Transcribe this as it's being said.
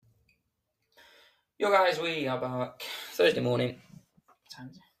Yo guys, we are back Thursday morning. What time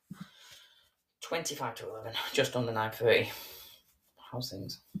is it? 25 to 11, just under 9:30. How's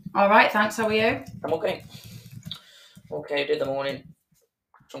things? All right, thanks. How are you? I'm okay. Okay, did the morning,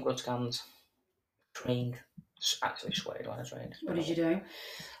 some good scans, trained, actually sweated when I trained. What did you do?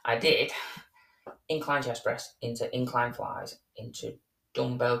 I did incline chest press into incline flies, into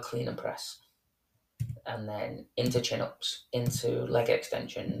dumbbell clean and press, and then into chin-ups, into leg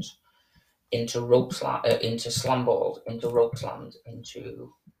extensions, into into slam balls, into rope slams,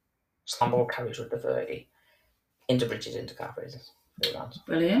 into slam ball carries with the 30, into bridges, into calf raises. 3 rounds.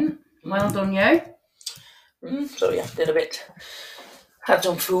 Brilliant. Well done, you. So yeah, did a bit. Had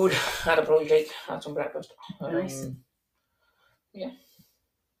some food, had a protein shake, had some breakfast. Nice. Yeah.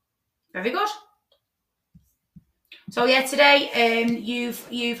 Very good. So yeah, today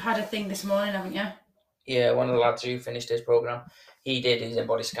you've had a thing this morning, haven't you? Yeah, one of the lads who finished his program, he did his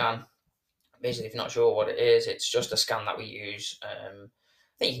in-body scan. Basically, if you're not sure what it is, it's just a scan that we use. I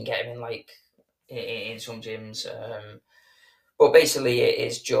think you can get them in some gyms. But basically, it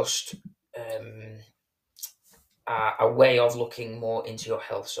is just a way of looking more into your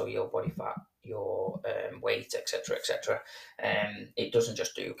health, so your body fat, your weight, etc., etc. It doesn't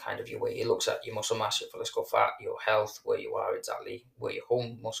just do kind of your weight. It looks at your muscle mass, your visceral fat, your health, where you are exactly, where your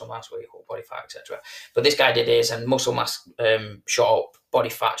whole muscle mass, where your whole body fat, etc. But this guy did his, and muscle mass shot up, body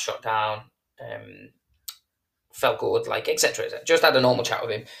fat shot down, felt good, like etc. Just had a normal chat with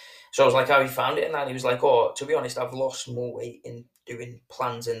him. So I was like, how he found it, and then he was like, oh, to be honest, I've lost more weight in doing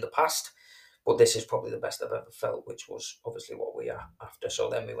plans in the past. But this is probably the best I've ever felt, which was obviously what we are after. So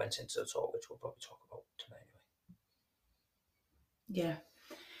then we went into the talk, which we'll probably talk about tonight anyway. Yeah.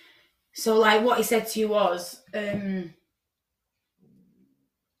 So like what he said to you was,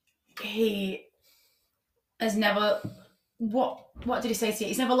 he has never. What did he say to you?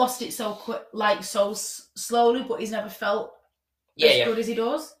 He's never lost it so quick, like so slowly, but he's never felt as good as he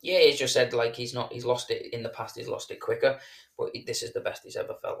does. Yeah, he's just said like he's lost it in the past. He's lost it quicker, but this is the best he's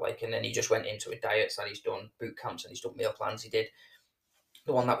ever felt like. And then he just went into diets that he's done, boot camps, and he's done meal plans. He did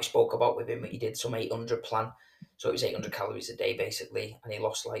the one that we spoke about with him. He did some 800 plan, so it was 800 calories a day basically, and he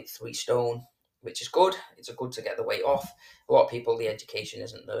lost like 3 stone, which is good. It's good to get the weight off. A lot of people, the education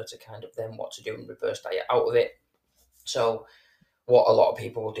isn't there to kind of them what to do and reverse diet out of it. So what a lot of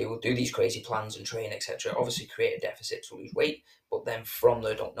people will do these crazy plans and train, etc. Obviously create a deficit to lose weight, but then from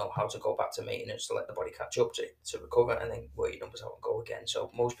there don't know how to go back to maintenance to let the body catch up to recover and then work your numbers out and go again. So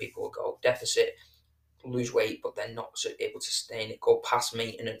most people will go deficit, lose weight, but then not able to sustain it, go past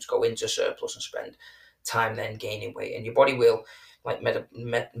maintenance, go into surplus and spend time then gaining weight. And your body will, like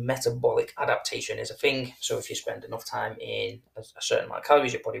metabolic adaptation is a thing. So if you spend enough time in a certain amount of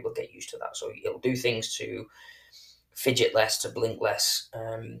calories, your body will get used to that. So it'll do things to fidget less, to blink less,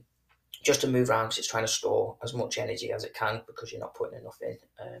 just to move around because it's trying to store as much energy as it can because you're not putting enough in.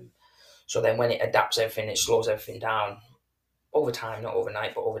 So then when it adapts everything, it slows everything down over time, not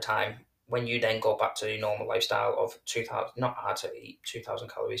overnight, but over time. When you then go back to your normal lifestyle of 2,000, not hard to eat,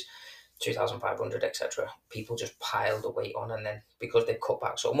 2,000 calories, 2,500, etc., people just pile the weight on, and then because they've cut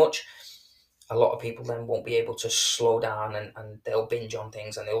back so much, a lot of people then won't be able to slow down and they'll binge on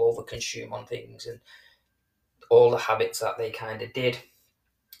things and they'll overconsume on things and all the habits that they kind of did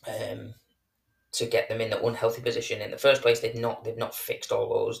to get them in the unhealthy position in the first place. They've not fixed all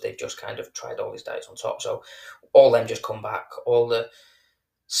those. They've just kind of tried all these diets on top. So all them just come back. All the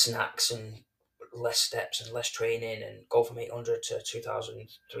snacks and less steps and less training and go from 800 to 2,000,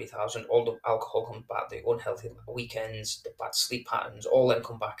 3,000. All the alcohol comes back. The unhealthy weekends, the bad sleep patterns, all them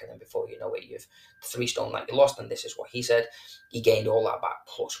come back. And then before you know it, you've 3 stone like you lost. And this is what he said. He gained all that back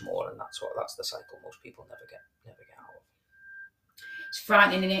plus more. And that's the cycle most people never get out of. It's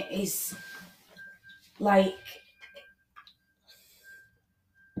frightening, isn't it? It's like,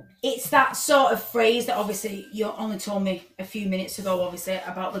 it's that sort of phrase that obviously you only told me a few minutes ago, obviously,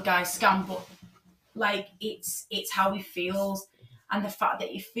 about the guy's scam, but like it's how he feels and the fact that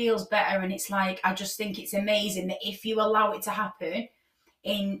he feels better. And it's like, I just think it's amazing that if you allow it to happen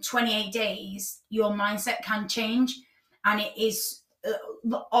in 28 days, your mindset can change and it is,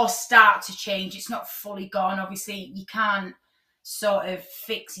 or start to change. It's not fully gone. Obviously, you can't sort of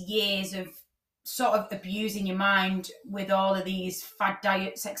fix years of sort of abusing your mind with all of these fad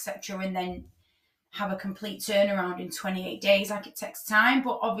diets, etc., and then have a complete turnaround in 28 days. Like, it takes time,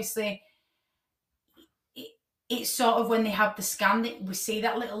 but obviously it's sort of when they have the scan that we see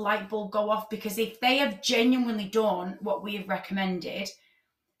that little light bulb go off, because if they have genuinely done what we have recommended,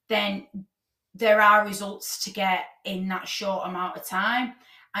 then there are results to get in that short amount of time.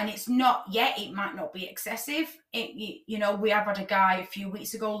 And it's not yet, it might not be excessive. We have had a guy a few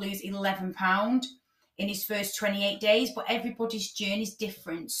weeks ago lose 11 pounds. in his first 28 days, but everybody's journey is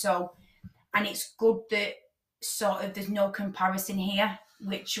different. So, and it's good that sort of there's no comparison here,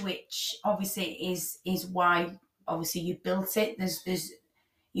 which obviously is why obviously you built it. There's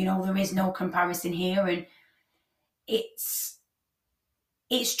there is no comparison here, and it's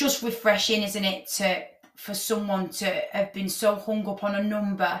just refreshing, isn't it, for someone to have been so hung up on a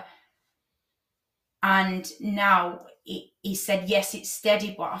number, and now he said, yes, it's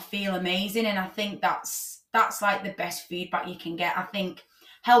steady, but I feel amazing. And I think that's like the best feedback you can get. I think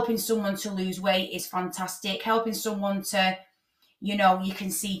helping someone to lose weight is fantastic. Helping someone to, you can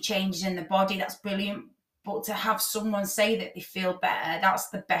see changes in the body, that's brilliant. But to have someone say that they feel better, that's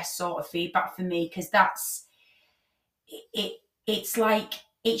the best sort of feedback for me, because that's it. It's like,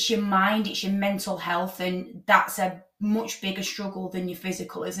 it's your mind, it's your mental health, and that's a much bigger struggle than your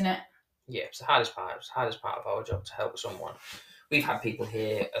physical, isn't it? Yeah, it's the hardest part. It's the hardest part of our job, to help someone. We've had people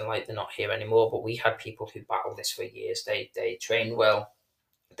here, and like, they're not here anymore, but we had people who battled this for years. They trained well,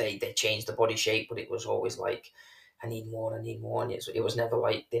 they changed the body shape, but it was always like, I need more. And it was never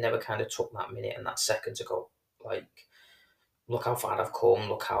like, they never kind of took that minute and that second to go, like, look how far I've come,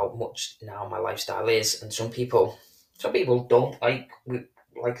 look how much now my lifestyle is. And some people don't. Like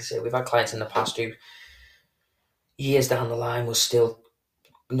I say, we've had clients in the past who years down the line was still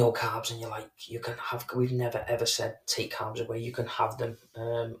no carbs, and you're like, you can have, we've never ever said take carbs away, you can have them.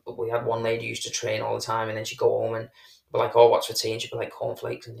 We had one lady who used to train all the time, and then she'd go home and be like, oh, what's for tea? And she'd be like,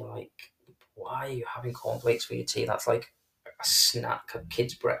 cornflakes. And you're like, why are you having cornflakes for your tea? That's like a snack, a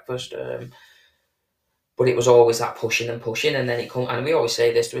kid's breakfast. But it was always that pushing, and then it come. And we always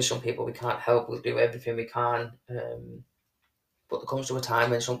say this: there is some people we can't help. We'll do everything we can, but there comes to a time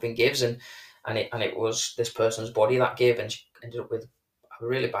when something gives, and it was this person's body that gave, and she ended up with a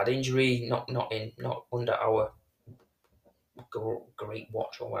really bad injury, not under our great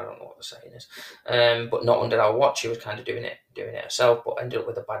watch, or I don't know what the saying is, but not under our watch. She was kind of doing it herself, but ended up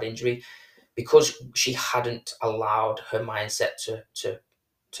with a bad injury because she hadn't allowed her mindset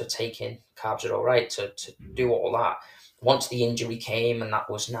to take in carbs at all, right, to do all that. Once the injury came and that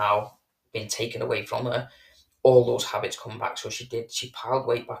was now been taken away from her, all those habits come back. So she piled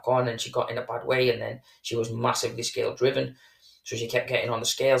weight back on, and she got in a bad way, and then she was massively scale driven. So she kept getting on the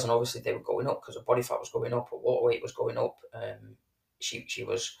scales, and obviously they were going up because her body fat was going up, her water weight was going up. She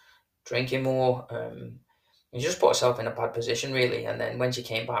was drinking more. And she just put herself in a bad position, really. And then when she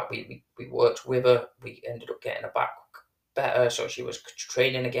came back, we worked with her. We ended up getting her back better, so she was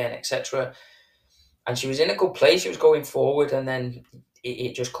training again, etc. And she was in a good place. She was going forward, and then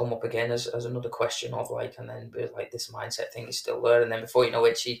it just come up again as another question of like, and then like this mindset thing is still there. And then before you know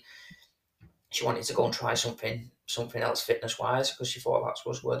it, she wanted to go and try something else fitness wise, because she thought that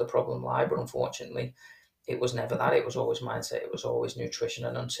was where the problem lied. But unfortunately, it was never that. It was always mindset. It was always nutrition.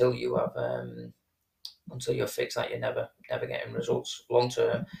 And until you have until you're fixed that, you're never getting results long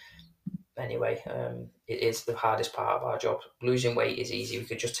term. Anyway, it is the hardest part of our job. Losing weight is easy. We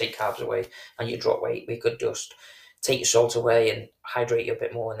could just take carbs away and you drop weight. We could just take your salt away and hydrate you a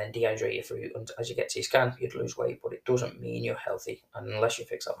bit more, and then dehydrate your fruit. And as you get to your scan, you'd lose weight, but it doesn't mean you're healthy. And unless you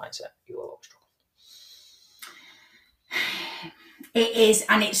fix that mindset, you will always struggle. It is,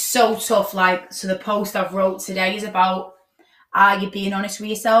 and it's so tough. Like, so the post I've wrote today is about, are you being honest with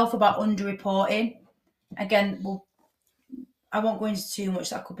yourself about underreporting? Again, I won't go into too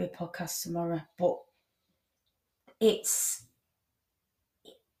much. That could be a podcast tomorrow, but it's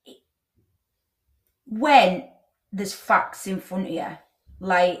when there's facts in front of you,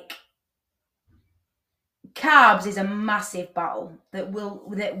 like carbs is a massive battle that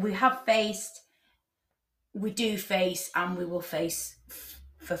we have faced, we do face, and we will face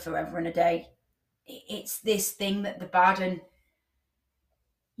for forever and a day. It's this thing that the bad, and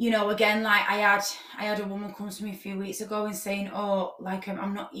again, like I had a woman come to me a few weeks ago and saying, oh, like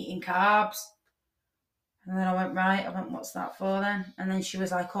I'm not eating carbs. And then I went, right. I went, what's that for then? And then she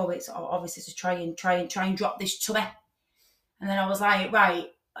was like, oh, it's obviously to try and drop this tummy. And then I was like, right.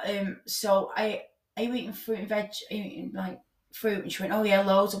 So are you eating fruit and veg? Are you eating like fruit? And she went, oh yeah,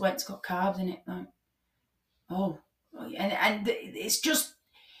 loads. I went, it's got carbs in it. Like, oh, and it's just,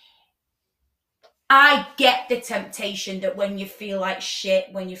 I get the temptation that when you feel like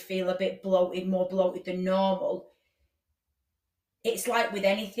shit, when you feel a bit bloated, more bloated than normal, it's like with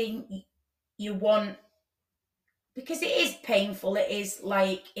anything, you want, because it is painful. It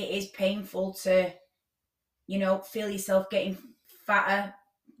is painful to, feel yourself getting fatter.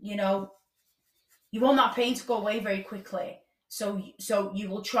 You want that pain to go away very quickly. So you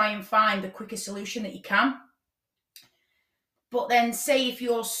will try and find the quickest solution that you can. But then say if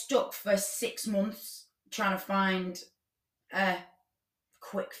you're stuck for 6 months trying to find a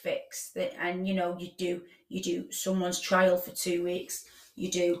quick fix. And you know, you do someone's trial for 2 weeks, you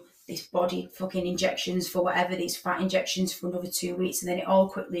do this body fucking injections for whatever, these fat injections for another 2 weeks, and then it all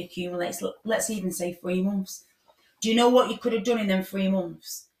quickly accumulates. Let's even say 3 months. Do you know what you could have done in them 3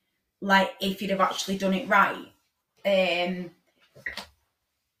 months? Like, if you'd have actually done it right. Again,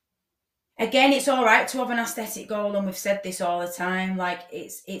 it's all right to have an aesthetic goal, and we've said this all the time. Like,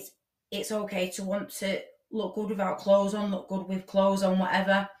 it's okay to want to look good without clothes on, look good with clothes on,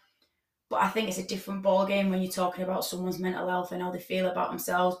 whatever. But I think it's a different ball game when you're talking about someone's mental health and how they feel about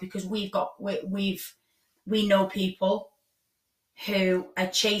themselves, because we know people who are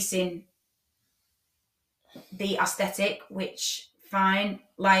chasing the aesthetic, which fine,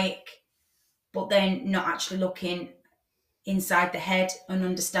 like, but then not actually looking inside the head and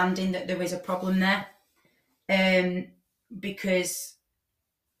understanding that there is a problem there, because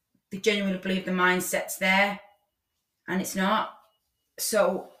they genuinely believe the mindset's there and it's not.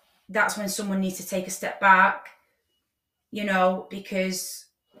 So that's when someone needs to take a step back, you know, because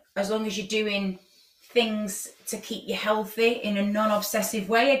as long as you're doing things to keep you healthy in a non-obsessive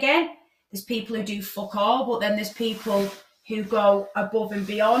way, again, there's people who do fuck all, but then there's people who go above and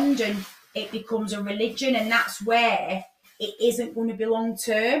beyond, and it becomes a religion, and that's where it isn't going to be long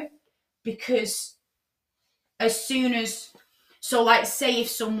term. Because as soon as, so like, say if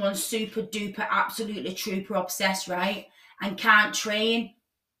someone's super duper absolutely trooper obsessed, right, and can't train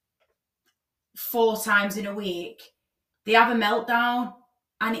 4 times in a week, they have a meltdown,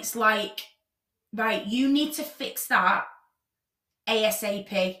 and it's like, right, you need to fix that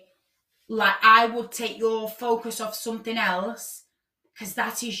ASAP. Like, I would take your focus off something else, because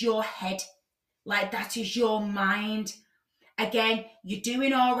that is your head. Like, that is your mind. Again, you're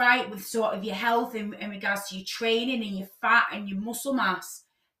doing all right with sort of your health in regards to your training and your fat and your muscle mass.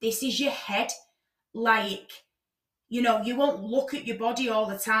 This is your head. Like, you know, you won't look at your body all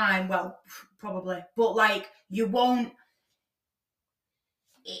the time. Well, probably. But, like, you won't.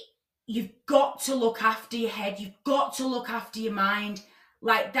 You've got to look after your head. You've got to look after your mind.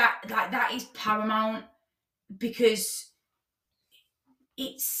 Like that is paramount, because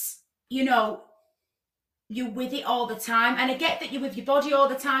it's, you know, you're with it all the time. And I get that you're with your body all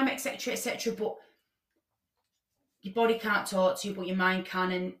the time, etc., but your body can't talk to you, but your mind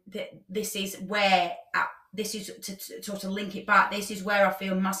can. And this is where, this is to link it back, this is where I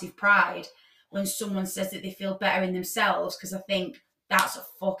feel massive pride when someone says that they feel better in themselves, because I think that's a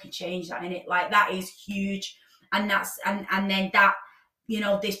fucking change, that, innit? Like, that is huge. And that's, and then that, you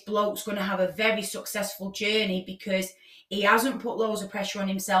know, this bloke's going to have a very successful journey because he hasn't put loads of pressure on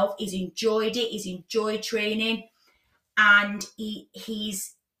himself. He's enjoyed it. He's enjoyed training, and he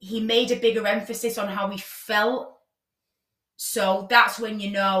made a bigger emphasis on how he felt. So that's when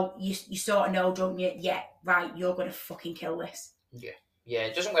you know, you sort of know, don't you? Yeah, right, you're going to fucking kill this. Yeah,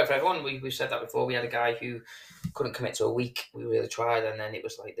 it doesn't work for everyone. We've said that before. We had a guy who couldn't commit to a week. We really tried, and then it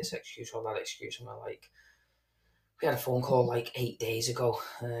was like this excuse or that excuse, and we're like, we had a phone call like 8 days ago,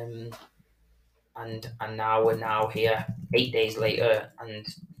 and now we're now here 8 days later, and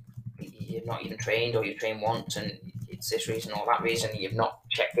you're not even trained, or you've trained once, and it's this reason or that reason. You've not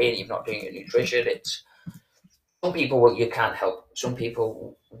checked in. You've not doing your nutrition. It's some people you can't help. Some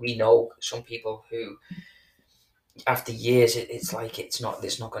people we know. Some people who, after years, it's like it's not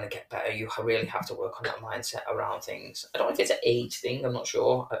going to get better. You really have to work on that mindset around things. I don't know if it's an age thing. I'm not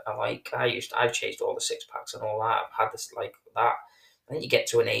sure. I've chased all the 6-packs and all that. I've had this like that. And then you get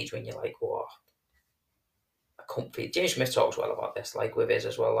to an age when you're like, oh, I can't feel. Jimmy Smith talks well about this, like with his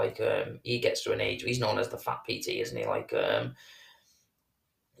as well. Like he gets to an age. He's known as the fat PT, isn't he? Like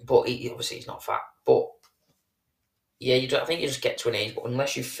but he obviously he's not fat. But yeah, I think you just get to an age. But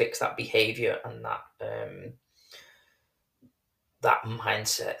unless you fix that behaviour and that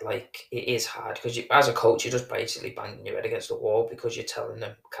mindset, like, it is hard, because as a coach, you're just basically banging your head against the wall because you're telling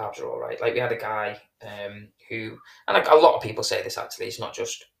them carbs are all right. Like, we had a guy who, and like a lot of people say this actually, it's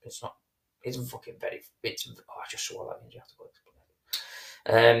fucking very, I just swore that means you have to go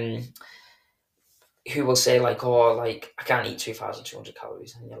explain. Who will say like, oh, like, I can't eat 2,200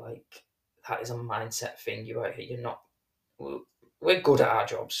 calories, and you're like, that is a mindset thing. You're not, we're good at our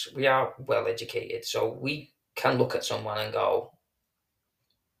jobs. We are well educated, so we can look at someone and go,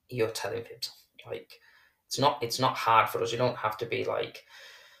 you're telling fibs. Like, it's not hard for us. You don't have to be like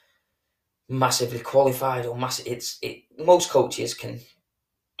massively qualified or massive. Most coaches can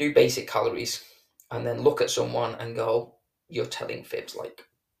do basic calories and then look at someone and go, you're telling fibs. Like,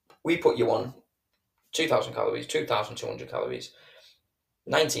 we put you on 2,000 calories, 2,200 calories,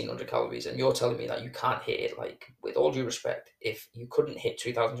 1,900 calories, and you're telling me that you can't hit it. Like, with all due respect, if you couldn't hit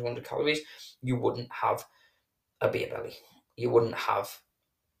 2,200 calories, you wouldn't have a beer belly. You wouldn't have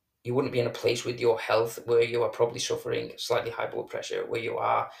you wouldn't be in a place with your health where you are probably suffering slightly high blood pressure, where you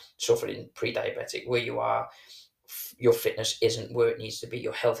are suffering pre-diabetic, where you are your fitness isn't where it needs to be,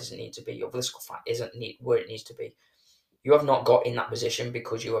 your health isn't need to be, your visceral fat isn't where it needs to be. You have not got in that position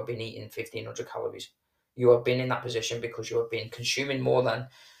because you have been eating 1,500 calories. You have been in that position because you have been consuming more than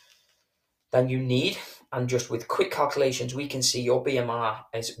you need. And just with quick calculations, we can see your BMR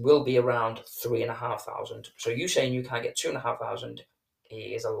will be around 3,500. So you saying you can't get 2,500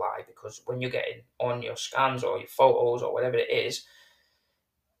 is a lie, because when you're getting on your scans or your photos or whatever it is,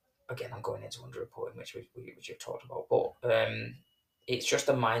 again, I'm going into underreporting, which you've talked about, but it's just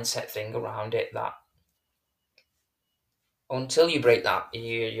a mindset thing around it that until you break that,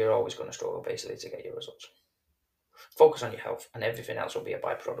 you're always going to struggle basically to get your results. Focus on your health, and everything else will be a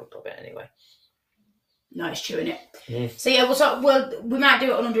byproduct of it anyway. No, it's true, innit? So yeah, we might do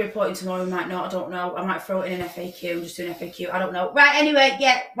it on underreporting tomorrow, we might not, I don't know. I might throw it in an FAQ, just do an FAQ, I don't know. Right, anyway,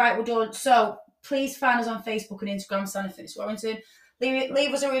 yeah, right, we're done. So please find us on Facebook and Instagram, Standard Fitness Warrington.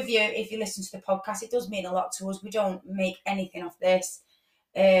 Leave us a review if you listen to the podcast. It does mean a lot to us. We don't make anything off this.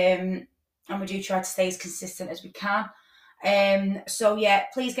 And we do try to stay as consistent as we can. So yeah,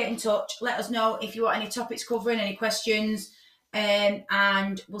 please get in touch. Let us know if you want any topics covering, any questions.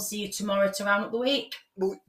 And we'll see you tomorrow to round up the week.